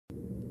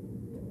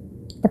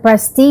The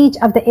prestige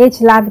of the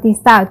Hlscc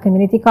Stout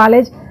Community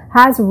College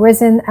has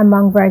risen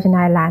among Virgin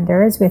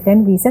Islanders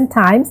within recent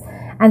times,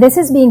 and this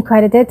is being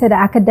credited to the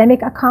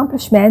academic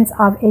accomplishments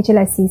of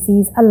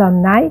Hlscc's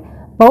alumni,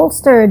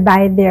 bolstered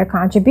by their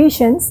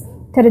contributions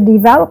to the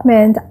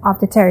development of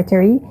the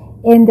territory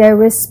in their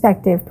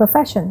respective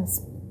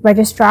professions.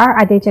 Registrar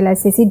at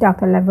Hlscc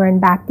Dr. Laverne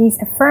Baptiste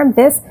affirmed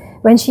this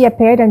when she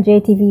appeared on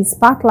JTV's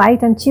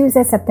Spotlight on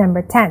Tuesday,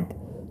 September 10th.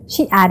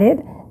 She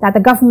added that the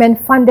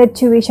government-funded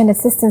tuition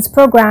assistance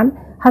program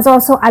has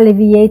also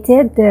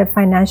alleviated the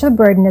financial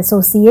burden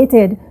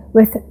associated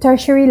with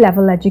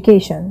tertiary-level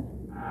education.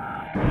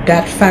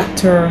 That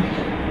factor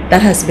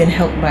that has been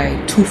helped by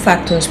two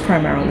factors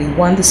primarily.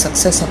 One, the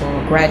success of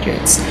our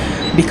graduates,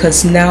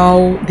 because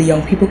now the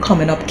young people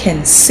coming up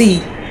can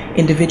see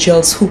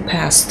individuals who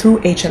pass through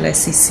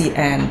Hlscc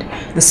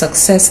and the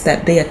success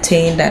that they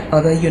attained at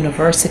other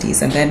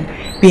universities, and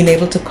then being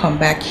able to come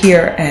back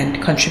here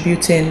and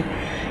contributing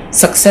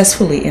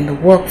successfully in the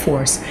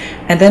workforce.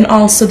 And then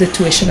also the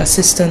tuition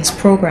assistance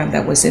program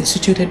that was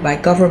instituted by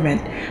government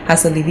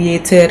has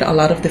alleviated a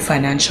lot of the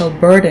financial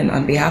burden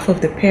on behalf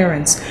of the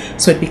parents,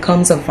 so it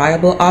becomes a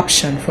viable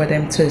option for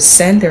them to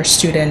send their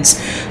students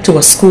to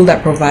a school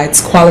that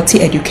provides quality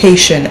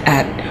education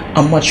at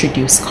a much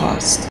reduced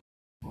cost.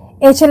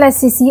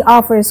 Hlscc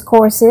offers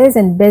courses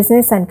in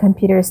business and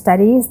computer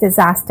studies,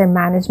 disaster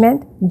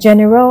management,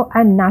 general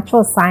and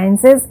natural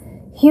sciences,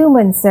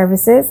 human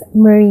services,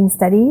 marine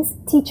studies,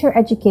 teacher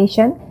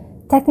education,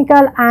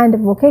 technical and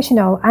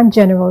vocational and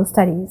general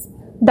studies.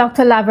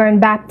 Dr.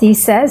 Laverne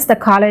Baptiste says the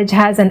college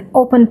has an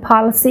open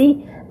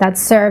policy that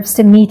serves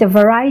to meet a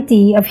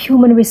variety of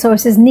human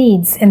resources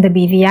needs in the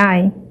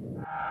BVI.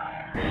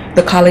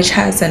 The college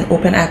has an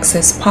open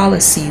access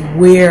policy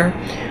where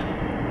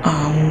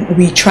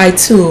we try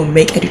to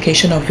make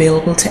education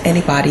available to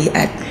anybody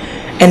at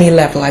any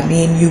level. I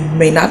mean, you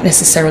may not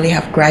necessarily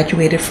have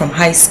graduated from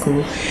high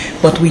school,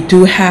 but we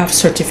do have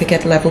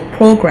certificate level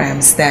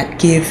programs that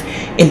give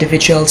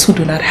individuals who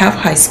do not have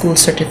high school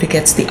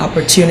certificates the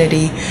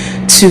opportunity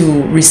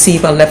to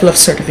receive a level of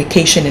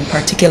certification in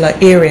particular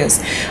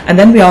areas. And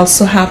then we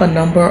also have a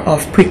number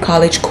of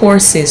pre-college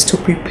courses to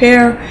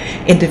prepare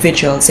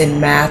individuals in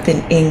math,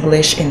 in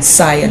English, in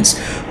science,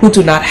 who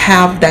do not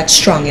have that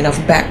strong enough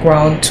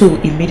background to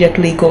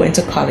immediately go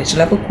into college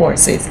level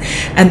courses.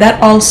 And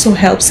that also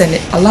helps, and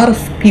a lot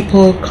of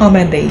people come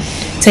and they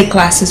take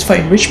classes for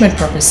enrichment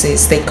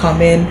purposes. They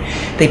come in,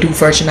 they do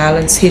Virgin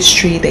Islands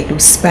history, they do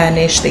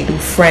Spanish, they do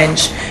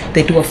French,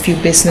 they do a few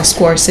business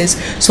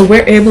courses. So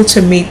we're able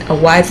to meet a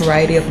wide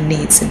variety of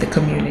needs in the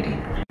community.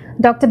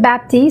 Dr.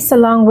 Baptiste,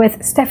 along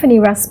with Stephanie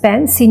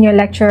Ruspen, Senior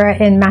Lecturer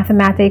in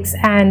Mathematics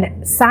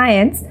and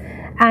Science,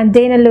 and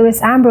Dana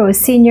Lewis Ambrose,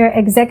 Senior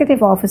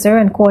Executive Officer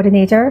and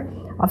Coordinator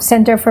of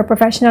Center for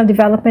Professional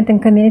Development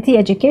and Community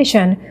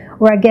Education,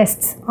 were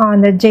guests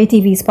on the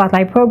JTV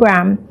Spotlight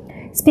program.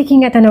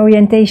 Speaking at an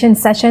orientation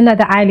session at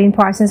the Eileen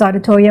Parsons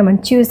Auditorium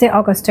on Tuesday,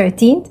 August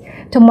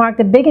 13th, to mark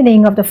the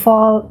beginning of the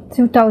fall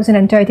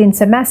 2013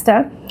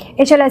 semester,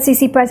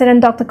 Hlscc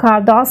President Dr.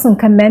 Carl Dawson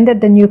commended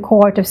the new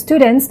cohort of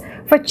students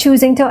for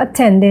choosing to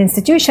attend the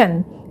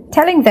institution,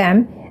 telling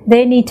them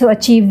they need to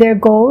achieve their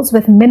goals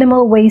with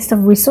minimal waste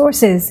of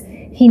resources.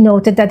 He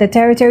noted that the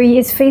territory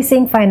is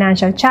facing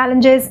financial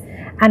challenges,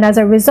 and as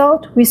a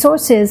result,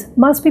 resources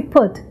must be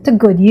put to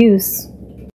good use.